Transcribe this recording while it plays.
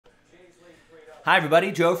Hi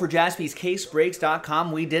everybody, Joe for Jaspy'S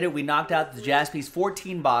CaseBreaks.com. We did it. We knocked out the Jaspy'S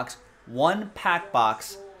 14-box, 1-pack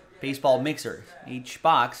box baseball mixer. Each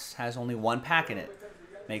box has only 1 pack in it.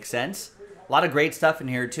 Makes sense? A lot of great stuff in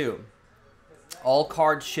here too. All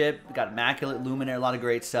cards shipped. We got Immaculate Luminary, a lot of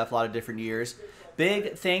great stuff, a lot of different years.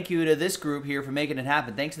 Big thank you to this group here for making it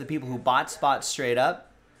happen. Thanks to the people who bought spots straight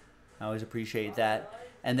up. I always appreciate that.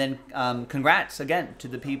 And then congrats again to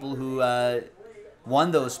the people who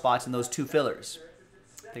won those spots in those 2 fillers.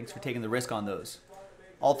 Thanks for taking the risk on those.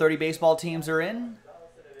 All 30 baseball teams are in.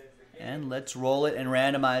 And let's roll it and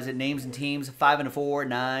randomize it. Names and teams, 5 and 4,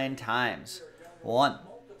 9 times. 1,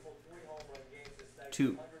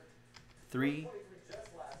 2, 3,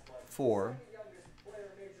 4,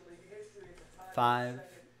 5,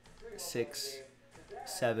 6,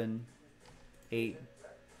 7, 8,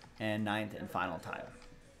 and 9th and final time.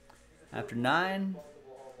 After 9,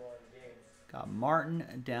 got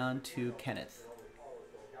Martin down to Kenneth.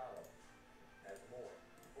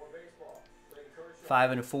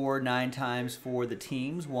 5 and 4, 9 times for the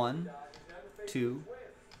teams. 1, 2,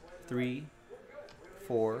 3,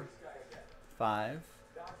 4, 5,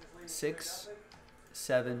 6,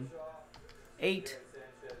 7, 8,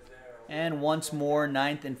 and once more,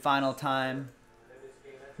 9th and final time.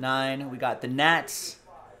 9. We got the Nats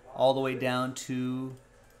all the way down to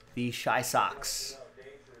the Shy Sox.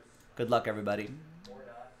 Good luck, everybody.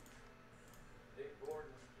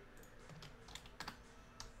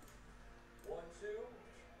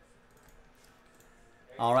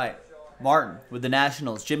 All right. Martin with the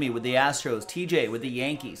Nationals, Jimmy with the Astros, TJ with the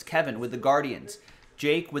Yankees, Kevin with the Guardians,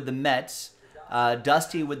 Jake with the Mets,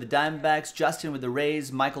 Dusty with the Diamondbacks, Justin with the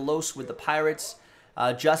Rays, Michael Lose with the Pirates,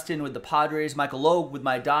 Justin with the Padres, Michael Logue with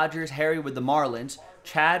my Dodgers, Harry with the Marlins,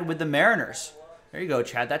 Chad with the Mariners. There you go,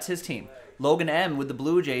 Chad. That's his team. Logan M with the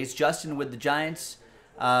Blue Jays, Justin with the Giants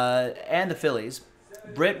and the Phillies,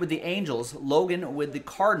 Britt with the Angels, Logan with the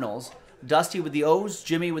Cardinals, Dusty with the O's,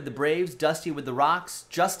 Jimmy with the Braves, Dusty with the Rocks,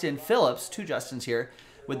 Justin Phillips, 2 Justins here,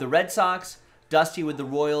 with the Red Sox, Dusty with the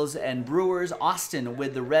Royals and Brewers, Austin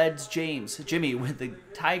with the Reds, Jimmy with the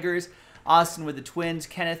Tigers, Austin with the Twins,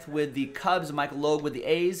 Kenneth with the Cubs, Michael Logue with the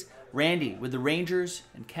A's, Randy with the Rangers,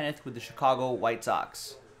 and Kenneth with the Chicago White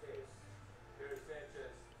Sox.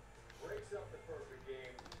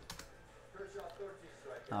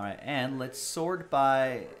 All right, and let's sort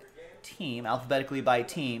by team, alphabetically by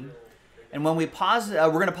team. And when we pause, we're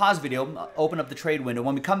going to pause the video, open up the trade window.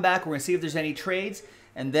 When we come back, we're going to see if there's any trades,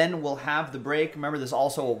 and then we'll have the break. Remember, there's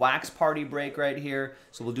also a wax party break right here,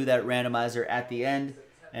 so we'll do that randomizer at the end.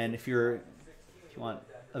 And if you want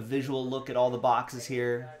a visual look at all the boxes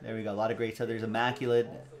here, there we go. A lot of great stuff. There's Immaculate,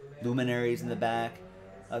 Luminaries in the back,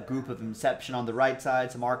 a group of Inception on the right side,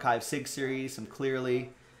 some Archive Sig Series, some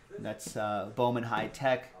Clearly. That's Bowman High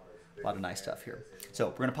Tech. A lot of nice stuff here. So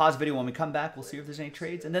we're going to pause the video. When we come back, we'll see if there's any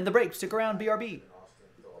trades. And then the break. Stick around, BRB.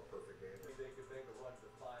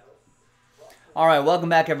 All right, welcome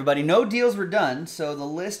back, everybody. No deals were done, so the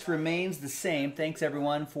list remains the same. Thanks,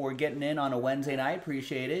 everyone, for getting in on a Wednesday night.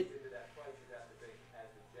 Appreciate it.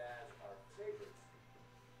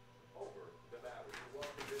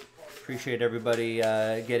 Appreciate everybody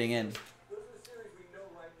getting in.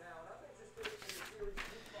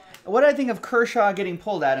 What did I think of Kershaw getting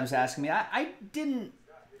pulled? Adam's asking me. I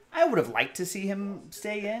would have liked to see him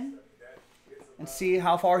stay in and see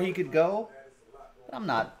how far he could go. But I'm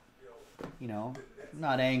not,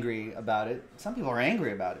 not angry about it. Some people are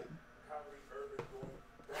angry about it.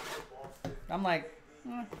 I'm like,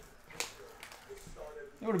 it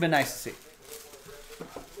would have been nice to see.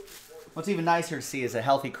 What's even nicer to see is a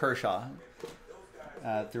healthy Kershaw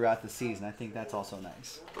throughout the season. I think that's also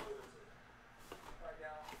nice.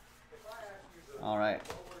 All right.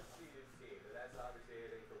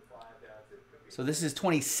 So this is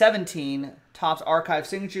 2017 Topps Archive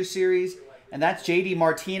Signature Series, and that's JD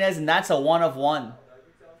Martinez, and that's a 1 of 1.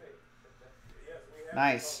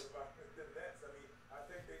 Nice.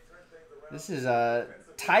 This is a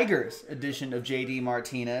Tigers edition of JD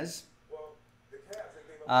Martinez.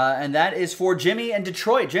 And that is for Jimmy and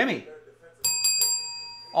Detroit. Jimmy.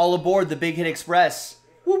 All aboard the Big Hit Express.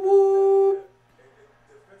 Woo woo.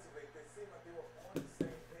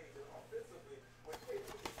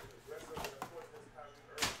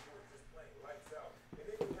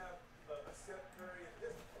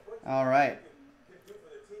 All right.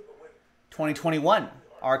 2021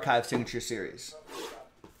 Archive Signature Series.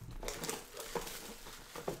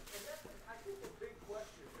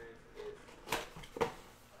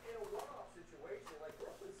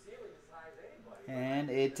 And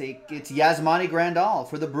it's Yasmani Grandal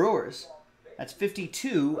for the Brewers. That's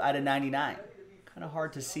 52 out of 99. Kind of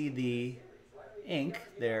hard to see the ink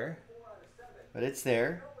there, but it's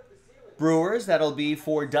there. Brewers, that'll be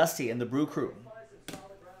for Dusty and the Brew Crew.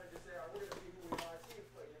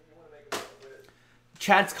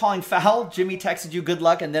 Chad's calling foul. Jimmy texted you good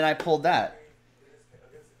luck, and then I pulled that.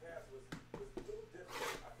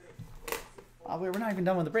 Oh, wait, we're not even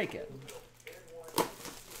done with the break yet.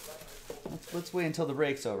 Let's wait until the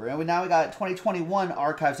break's over. And now we got 2021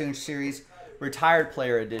 Archive Signature Series Retired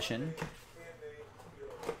Player Edition.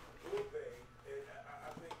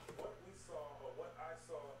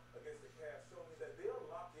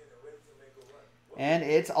 And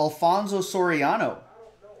it's Alfonso Soriano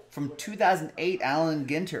from 2008 Allen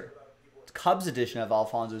Ginter. It's Cubs edition of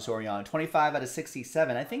Alfonso Soriano. 25 out of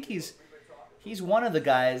 67. I think he's one of the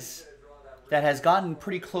guys that has gotten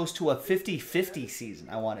pretty close to a 50-50 season,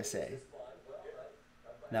 I want to say.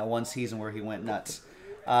 That one season where he went nuts.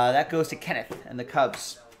 That goes to Kenneth and the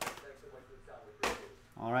Cubs.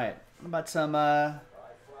 All right. What about some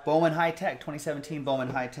Bowman High Tech, 2017 Bowman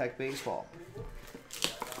High Tech Baseball?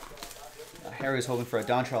 Harry's hoping for a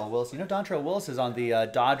Dontrell Willis. You know, Dontrell Willis is on the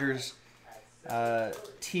Dodgers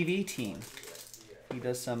TV team. He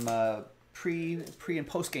does some pre and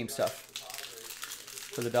post game stuff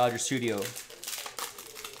for the Dodgers studio. All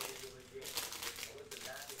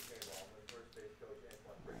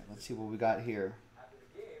right, let's see what we got here.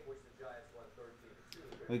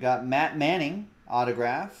 We got Matt Manning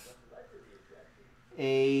autograph,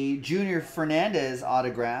 a Junior Fernandez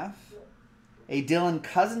autograph, a Dylan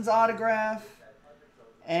Cousins autograph,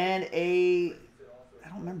 and a, I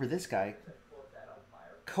don't remember this guy,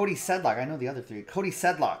 Cody Sedlock. I know the other three. Cody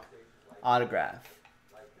Sedlock autograph.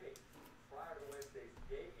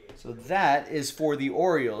 So that is for the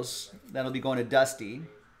Orioles. That'll be going to Dusty.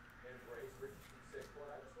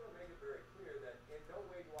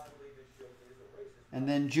 And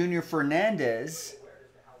then Junior Fernandez,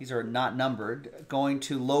 these are not numbered, going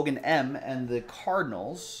to Logan M. and the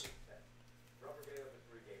Cardinals.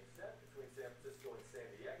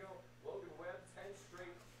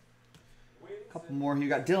 A couple more here. You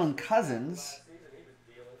got Dylan Cousins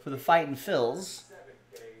for the Fightin' Phils.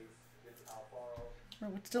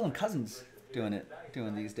 What's Dylan Cousins doing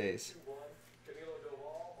these days?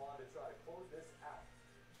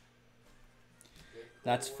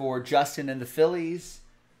 That's for Justin and the Phillies.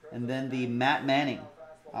 And then the Matt Manning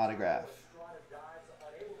autograph.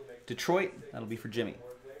 Detroit, that'll be for Jimmy.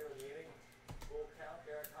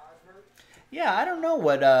 Yeah, I don't know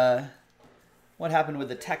what happened with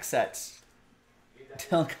the tech sets.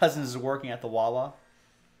 Dylan Cousins is working at the Wawa.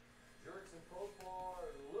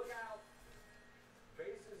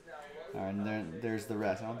 All right, and there's the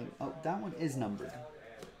rest. I don't think. Oh, that one is numbered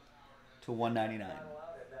to 199.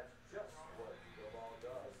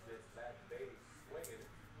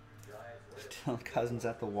 Dylan Cousins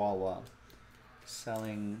at the Wawa,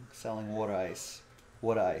 selling water ice.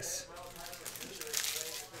 Water ice.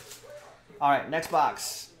 All right, next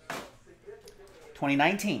box.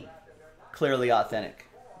 2019, Clearly Authentic.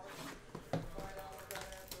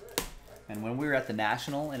 And when we were at the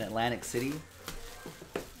National in Atlantic City,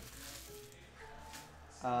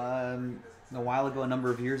 a while ago, a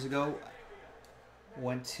number of years ago,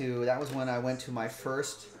 that was when I went to my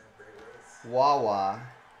first Wawa.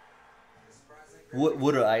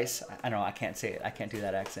 Water ice. I don't know. I can't say it. I can't do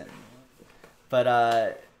that accent.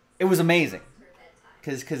 But it was amazing.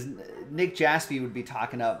 Because Nick Jaspy would be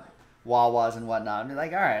talking up Wawas and whatnot. I'm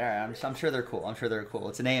like, all right. I'm sure they're cool.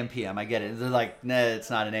 It's an AM PM. I get it. They're like, nah, it's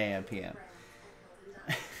not an AM PM.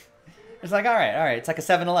 It's like, all right. It's like a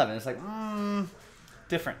 7-Eleven. It's like,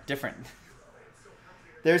 different.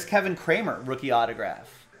 There's Kevin Kramer, rookie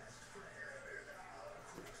autograph.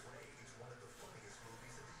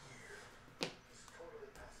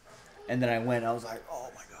 And then I went, I was like, oh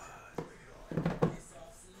my God.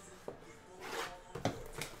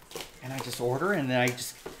 And I just order, and then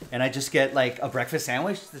I just get like a breakfast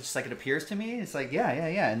sandwich that's just like it appears to me. It's like, yeah.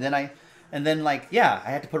 And then I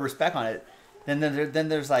had to put respect on it. Then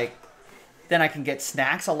there's like, then I can get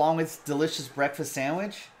snacks along with delicious breakfast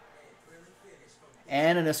sandwich.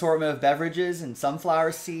 And an assortment of beverages and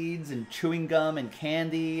sunflower seeds and chewing gum and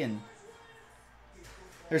candy. And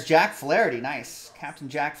there's Jack Flaherty. Nice. Captain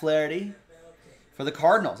Jack Flaherty for the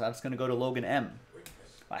Cardinals. That's going to go to Logan M.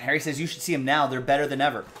 Harry says you should see them now. They're better than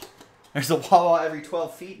ever. There's a Wawa every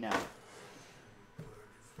 12 feet now.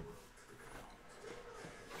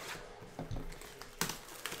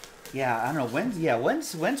 Yeah, I don't know.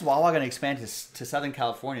 When's Wawa going to expand to Southern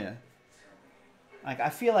California? Like, I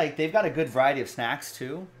feel like they've got a good variety of snacks,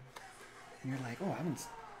 too. And you're like, oh, I haven't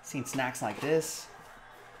seen snacks like this.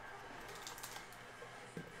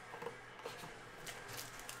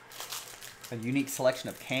 A unique selection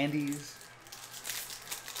of candies,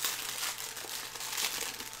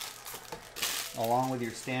 along with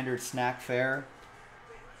your standard snack fare.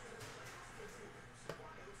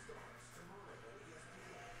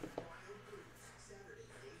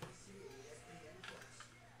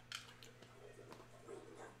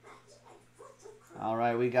 All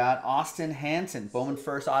right, we got Austin Hansen, Bowman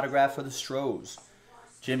first autograph for the Stros.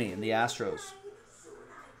 Jimmy and the Astros.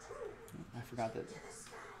 I forgot that there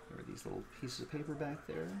were these little pieces of paper back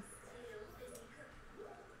there.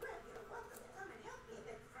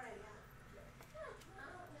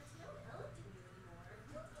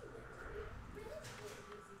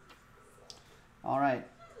 All right,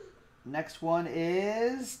 next one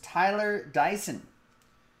is Tyler Dyson.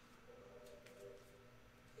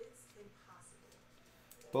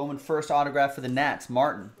 Bowman first autograph for the Nats,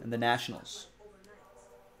 Martin and the Nationals.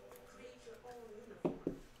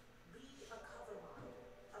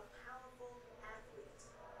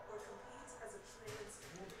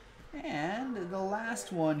 And the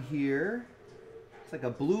last one here, it's like a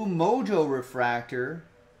blue mojo refractor.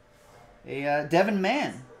 A Devin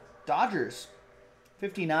Mann, Dodgers.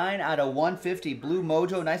 59 out of 150, blue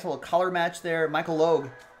mojo. Nice little color match there. Michael Logue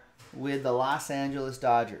with the Los Angeles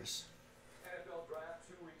Dodgers. NFL draft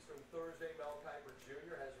 2 weeks from Thursday. Mel Kiper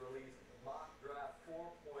Jr. has released mock draft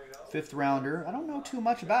 4.0. Fifth rounder. I don't know too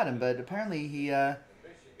much about him, but apparently he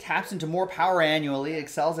taps into more power annually,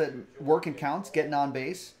 excels at working counts, getting on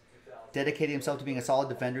base, dedicating himself to being a solid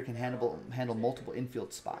defender, can handle multiple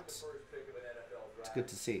infield spots. It's good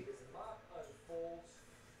to see.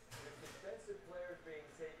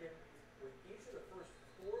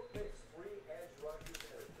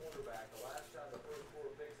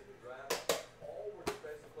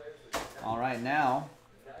 All right, now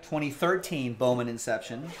 2013 Bowman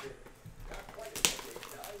Inception.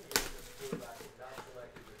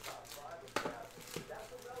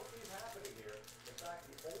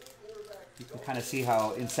 You can kind of see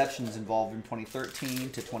how Inception is involved in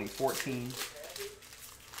 2013 to 2014.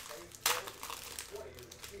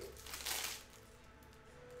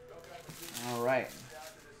 All right.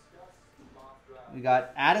 We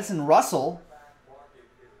got Addison Russell.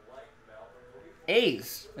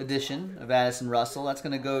 A's edition of Addison Russell. That's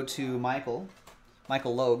going to go to Michael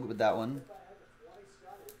Logue with that one.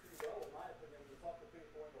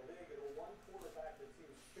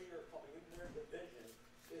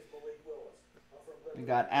 We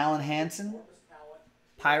got Alan Hansen,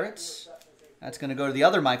 Pirates. That's going to go to the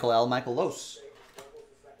other Michael L., Michael Los.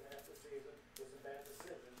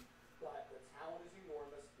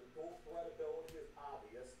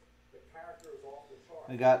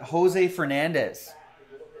 We got Jose Fernandez,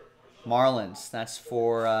 Marlins. That's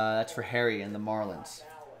for Harry and the Marlins.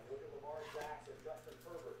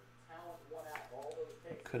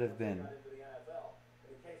 It could have been.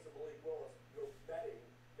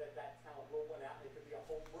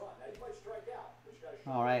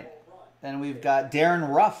 All right. Then we've got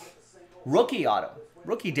Darren Ruff, rookie auto,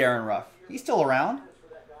 rookie Darren Ruff. He's still around.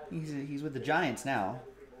 He's with the Giants now.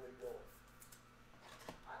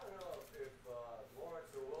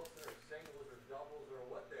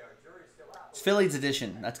 It's Phillies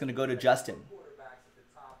edition. That's going to go to Justin.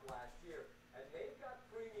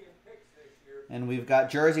 And we've got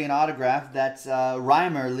jersey and autograph. That's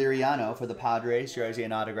Reimer Liriano for the Padres, jersey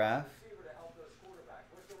and autograph.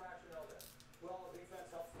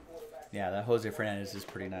 Yeah, that Jose Fernandez is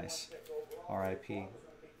pretty nice. R.I.P.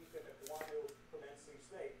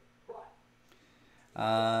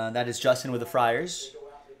 That is Justin with the Friars.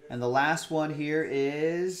 And the last one here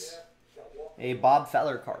is a Bob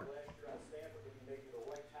Feller card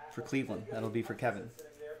for Cleveland. That'll be for Kevin.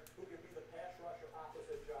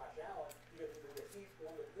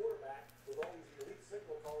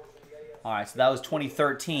 All right, so that was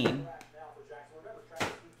 2013.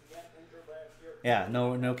 Yeah,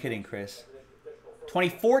 no kidding, Chris.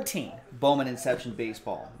 2014 Bowman Inception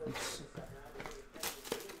Baseball. Oops.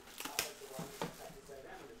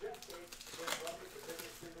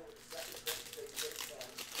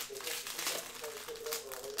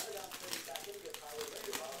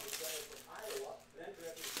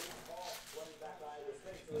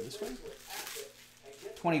 Go this way.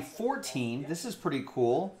 2014. This is pretty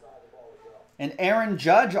cool. An Aaron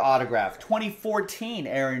Judge autograph. 2014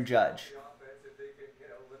 Aaron Judge.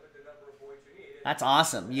 That's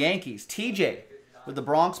awesome. Yankees. TJ with the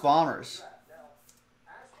Bronx Bombers.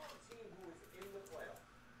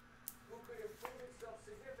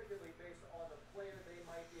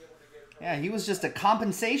 Yeah, he was just a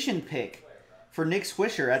compensation pick for Nick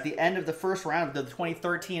Swisher at the end of the first round of the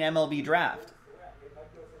 2013 MLB draft.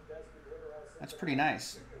 That's pretty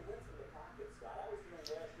nice.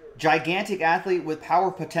 Gigantic athlete with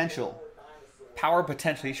power potential. Power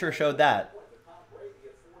potential. He sure showed that.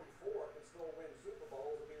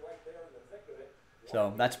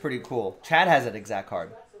 So that's pretty cool. Chad has that exact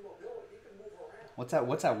card. What's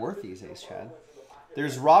that worth these days, Chad?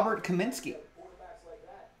 There's Robert Kaminsky.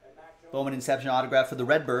 Bowman Inception autograph for the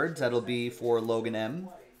Redbirds. That'll be for Logan M.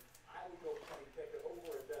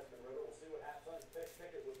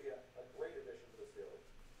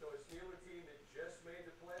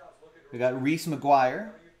 We got Reese McGuire.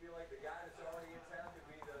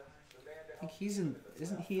 I think he's in.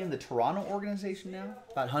 Isn't he in the Toronto organization now?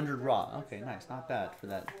 About 100 Raw. Okay, nice. Not bad for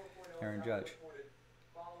that Aaron Judge.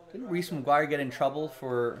 Didn't Reese McGuire get in trouble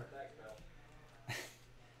for...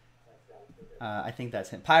 I think that's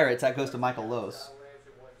him. Pirates, that goes to Michael Lose.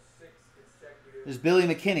 There's Billy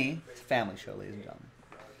McKinney. It's a family show, ladies and gentlemen.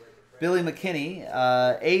 Billy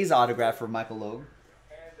McKinney, A's autograph for Michael Logue.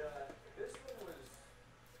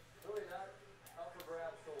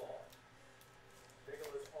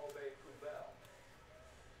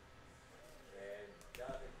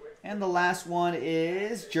 And the last one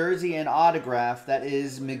is jersey and autograph. That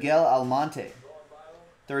is Miguel Almonte.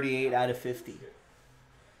 38 out of 50.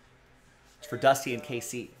 It's for Dusty and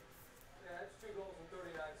KC.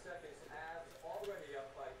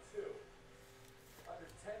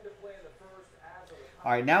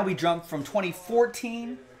 All right, now we jump from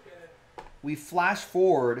 2014. We flash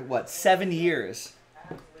forward, what, 7 years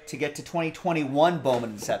to get to 2021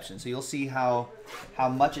 Bowman Inception. So you'll see how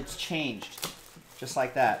much it's changed. Just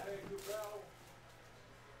like that.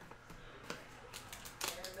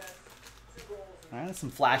 All right,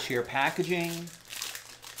 some flashier packaging.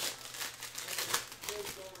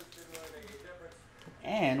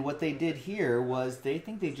 And what they did here was they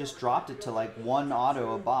think they just dropped it to like 1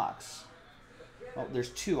 auto a box. Oh, there's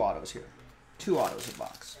 2 autos here. 2 autos a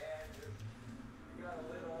box.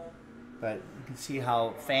 But you can see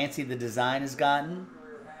how fancy the design has gotten.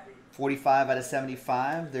 45 out of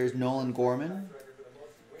 75. There's Nolan Gorman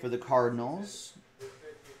for the Cardinals.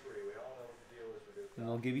 And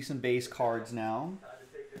I'll give you some base cards now.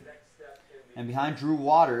 And behind Drew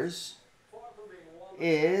Waters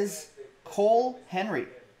is Cole Henry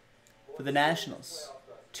for the Nationals.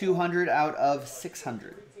 200 out of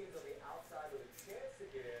 600.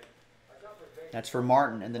 That's for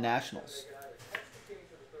Martin and the Nationals.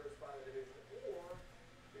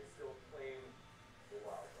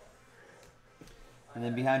 And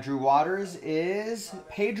then behind Drew Waters is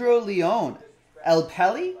Pedro Leon. El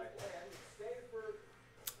Peli?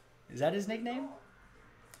 Is that his nickname?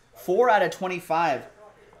 4 out of 25.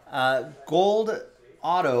 Gold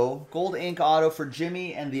auto, gold ink auto for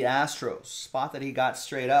Jimmy and the Astros. Spot that he got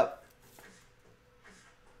straight up.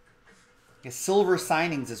 I guess silver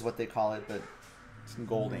signings is what they call it, but some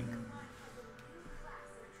gold ink.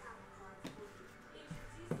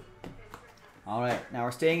 All right, now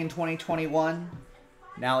we're staying in 2021.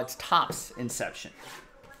 Now it's Topps Inception.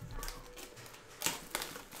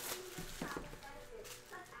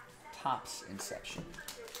 Topps Inception.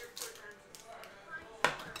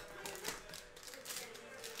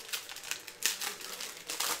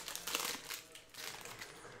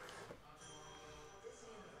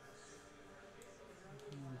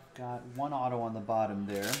 We've got 1 auto on the bottom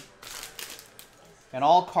there. And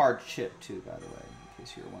all card chip too, by the way, in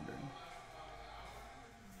case you were wondering.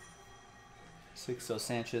 Sixto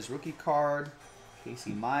Sanchez rookie card.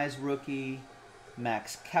 Casey Mize rookie.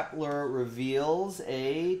 Max Kepler reveals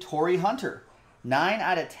a Torrey Hunter. 9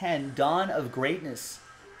 out of 10. Dawn of Greatness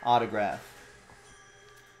autograph.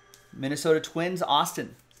 Minnesota Twins,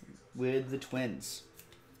 Austin with the Twins.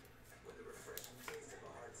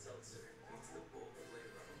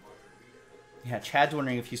 Yeah, Chad's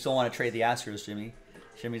wondering if you still want to trade the Astros, Jimmy.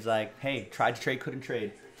 Jimmy's like, hey, tried to trade, couldn't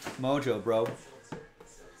trade. Mojo, bro.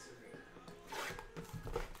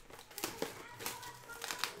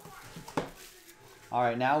 All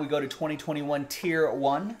right, now we go to 2021 Tier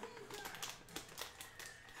 1.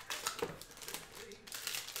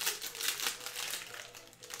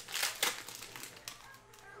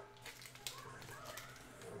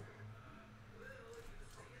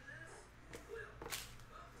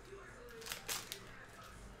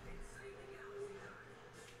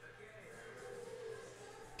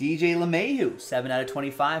 DJ LeMahieu, 7 out of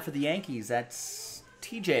 25 for the Yankees. That's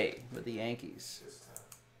TJ with the Yankees.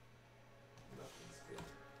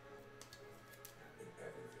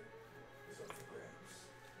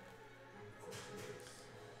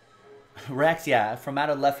 Rex, yeah, from out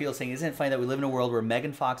of left field saying, isn't it funny that we live in a world where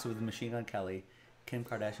Megan Fox with Machine Gun Kelly, Kim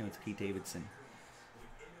Kardashian with Pete Davidson?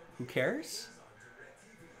 Who cares?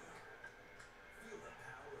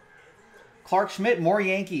 Clark Schmidt, more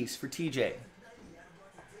Yankees for TJ.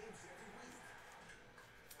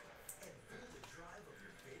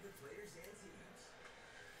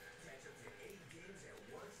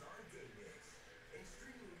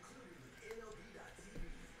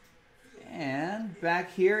 And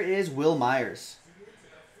back here is Will Myers.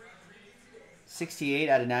 68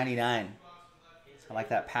 out of 99. I like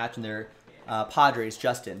that patch in their Padres,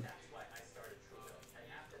 Justin.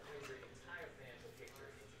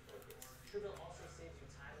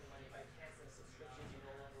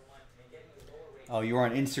 Oh, you were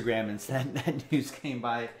on Instagram and that news came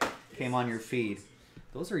on your feed.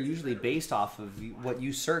 Those are usually based off of what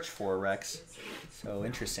you search for, Rex. So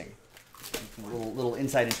interesting. A little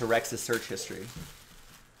insight into Rex's search history.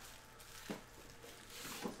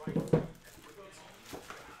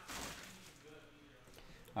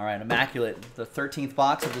 All right, Immaculate, the 13th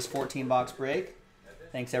box of this 14-box break.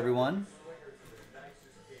 Thanks, everyone.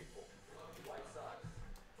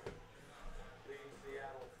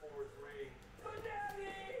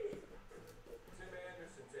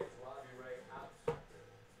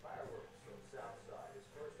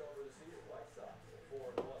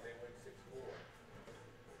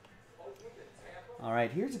 All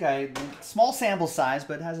right, here's a guy, small sample size,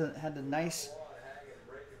 but had a nice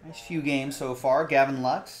few games so far. Gavin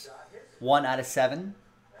Lux, 1 out of 7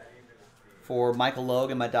 for Michael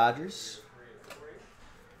Logue and my Dodgers.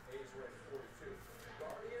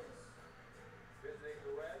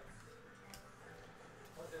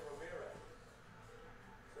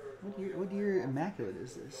 What year Immaculate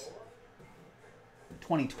is this?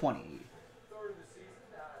 2020.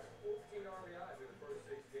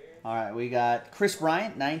 All right, we got Chris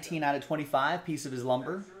Bryant, 19 out of 25, piece of his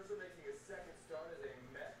lumber.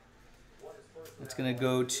 It's going to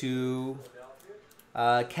go to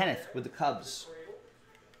Kenneth with the Cubs.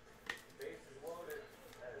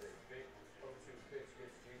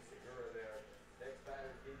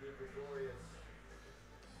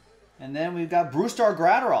 And then we've got Brusdar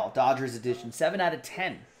Graterol, Dodgers edition, 7 out of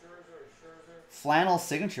 10. Flannel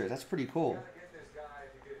signatures, that's pretty cool.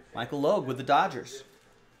 Michael Logue with the Dodgers.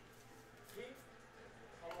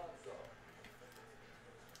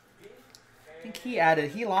 I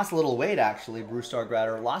think he lost a little weight actually, Brusdar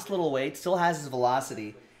Graterol. Lost a little weight, still has his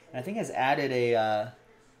velocity, and I think has added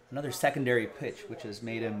another secondary pitch, which has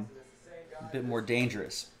made him a bit more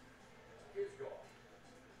dangerous.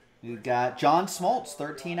 We've got John Smoltz,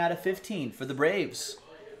 13 out of 15 for the Braves.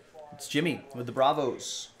 It's Jimmy with the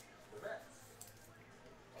Bravos.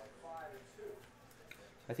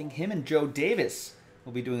 I think him and Joe Davis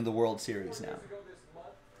will be doing the World Series now.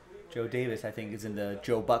 Joe Davis, I think, is in the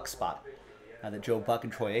Joe Buck spot. Now that Joe Buck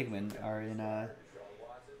and Troy Aikman are in at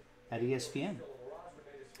ESPN.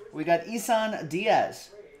 We got Isan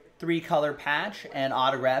Diaz, 3-color patch and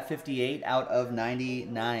autograph, 58 out of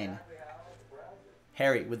 99.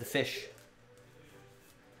 Harry with the fish.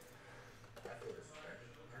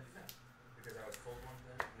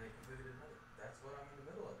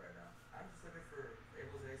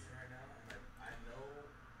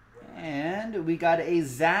 And we got a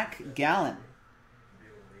Zach Gallen.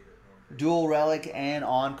 Dual relic and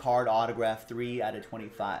on-card autograph, 3 out of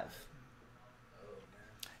 25.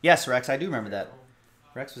 Yes, Rex, I do remember that.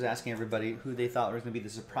 Rex was asking everybody who they thought was going to be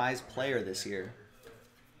the surprise player this year.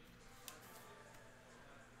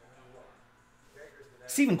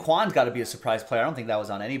 Stephen Kwan's got to be a surprise player. I don't think that was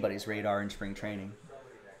on anybody's radar in spring training.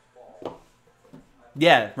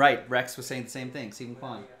 Yeah, right. Rex was saying the same thing. Stephen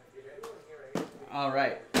Kwan. All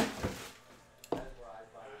right.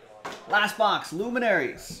 Last box,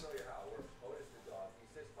 Luminaries.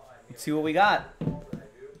 Let's see what we got.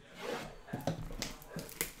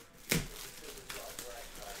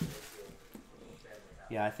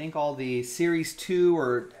 Yeah, I think all the Series 2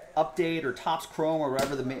 or Update or Topps Chrome or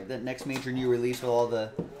whatever the next major new release with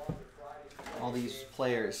all these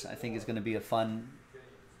players, I think is going to be a fun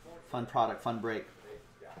product, fun break.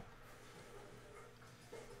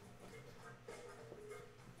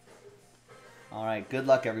 All right, good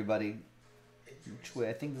luck, everybody. Which way?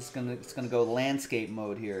 I think it's gonna go landscape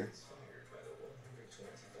mode here.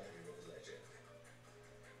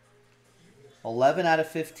 $11 out of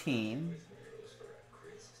 15.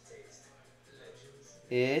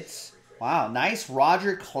 It's, wow, nice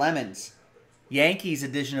Roger Clemens. Yankees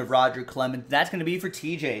edition of Roger Clemens. That's going to be for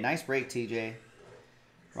TJ. Nice break, TJ.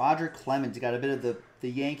 Roger Clemens. You got a bit of the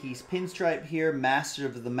Yankees pinstripe here. Master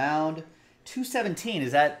of the Mound. 217.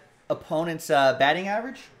 Is that opponent's batting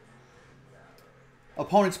average?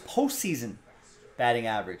 Opponent's postseason batting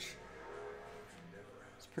average.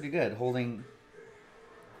 It's pretty good. Holding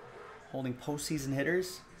postseason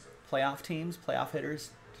hitters, playoff teams, playoff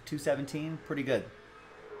hitters 217, pretty good.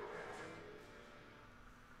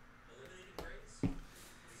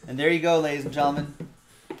 And there you go, ladies and gentlemen.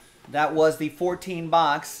 That was the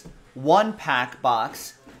 14-box, 1-pack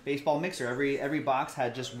box baseball mixer. Every box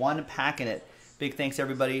had just 1 pack in it. Big thanks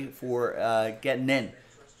everybody for getting in.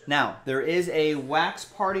 Now, there is a wax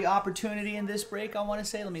party opportunity in this break, I want to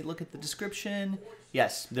say. Let me look at the description.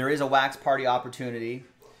 Yes, there is a wax party opportunity.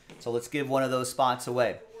 So let's give one of those spots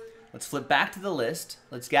away. Let's flip back to the list.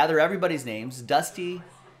 Let's gather everybody's names. Dusty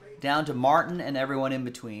down to Martin and everyone in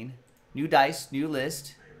between. New dice, new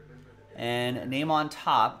list. And name on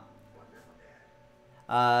top.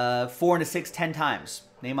 4 and a 6, 10 times.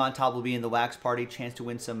 Name on top will be in the wax party. Chance to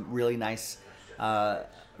win some really nice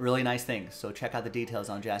things. So check out the details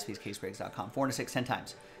on jaspyscasebreaks.com. 4 and a 6, 10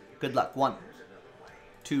 times. Good luck. 1,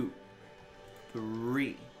 2,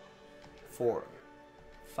 3, 4,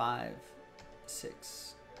 5,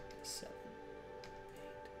 6, 7, 8,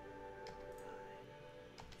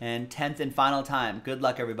 9. And 10th and final time. Good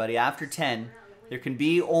luck, everybody. After 10, there can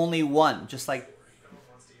be only one. Just like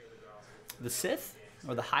the Sith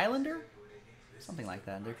or the Highlander. Something like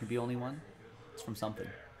that. There can be only one. It's from something.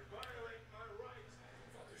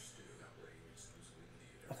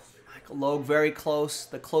 Oh, Michael Logue, very close.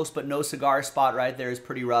 The close but no cigar spot right there is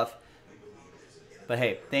pretty rough. But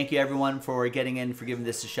hey, thank you everyone for getting in, for giving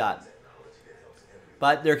this a shot.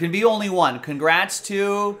 But there can be only one. Congrats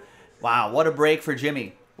to, wow, what a break for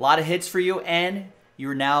Jimmy. A lot of hits for you, and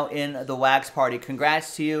you're now in the wax party.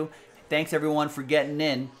 Congrats to you. Thanks everyone for getting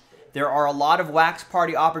in. There are a lot of wax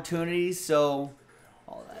party opportunities, so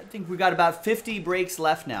I think we got about 50 breaks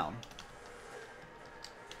left now.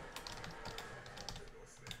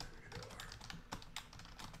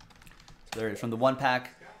 So there it is from the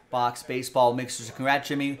 1-pack box baseball mixers. Congrats,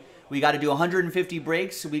 Jimmy. We got to do 150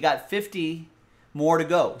 breaks. We got 50 more to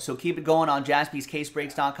go. So keep it going on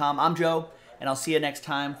jaspyscasebreaks.com. I'm Joe, and I'll see you next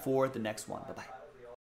time for the next one. Bye-bye.